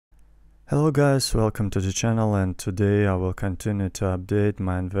Hello guys, welcome to the channel, and today I will continue to update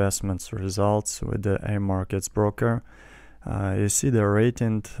my investments results with the AMarkets Broker. You see the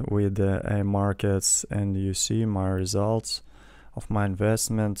rating with the AMarkets and you see my results of my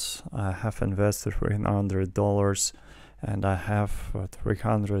investments. I have invested $300 and I have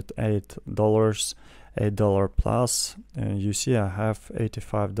 $308, $8 plus, and you see I have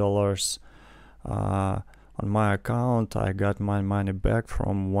 $85 on my account. I got my money back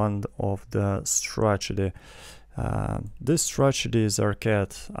from one of the strategy. This strategy is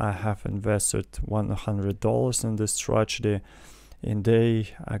AMarkets. I have invested $100 in this strategy, and they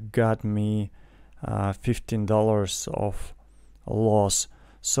got me $15 of loss.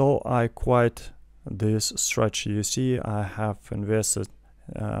 So I quit this strategy. You see, I have invested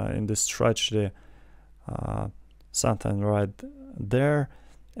in this strategy something right there,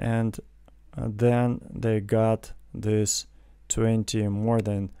 and then they got this more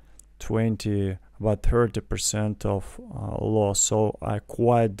than 20, about 30% of loss. So I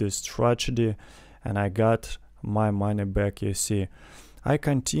quit this strategy and I got my money back. You see, I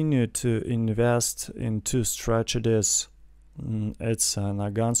continue to invest in two strategies. It's an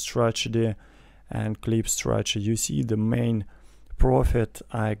Nagan strategy and clip strategy. You see the main profit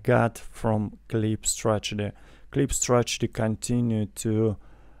I got from clip strategy. Clip strategy continued to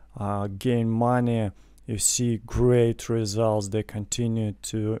gain money. You see great results. They continue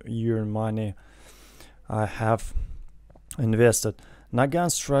to earn money. I have invested.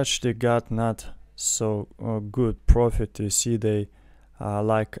 Nagan strategy got not so good profit. You see, they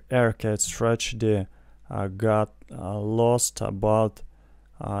like AMarkets strategy got lost about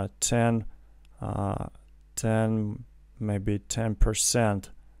 10 maybe 10%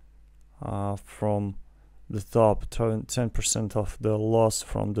 from the top, 10% of the loss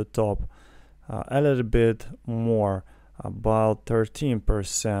from the top, a little bit more, about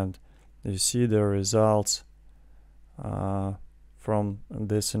 13%. You see the results from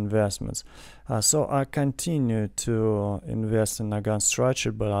these investments. So I continue to invest in Nagan strategy,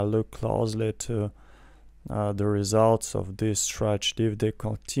 but I look closely to the results of this strategy. If they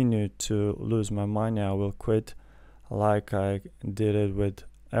continue to lose my money, I will quit, like I did it with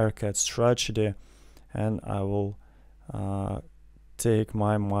AMarkets strategy, and I will take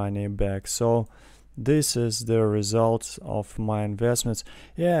my money back. So this is the results of my investments.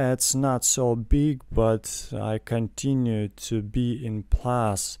 Yeah, it's not so big, but I continue to be in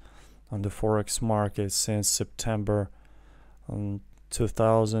plus on the forex market since September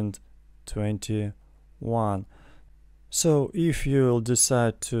 2021. So if you'll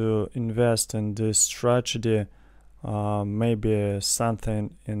decide to invest in this strategy, maybe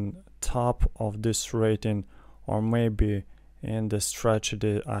something in top of this rating, or maybe in the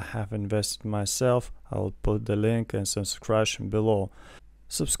strategy I have invested myself, I will put the link and subscription below.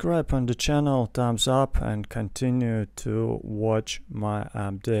 Subscribe on the channel, thumbs up, and continue to watch my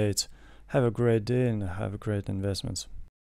updates. Have a great day and have great investments.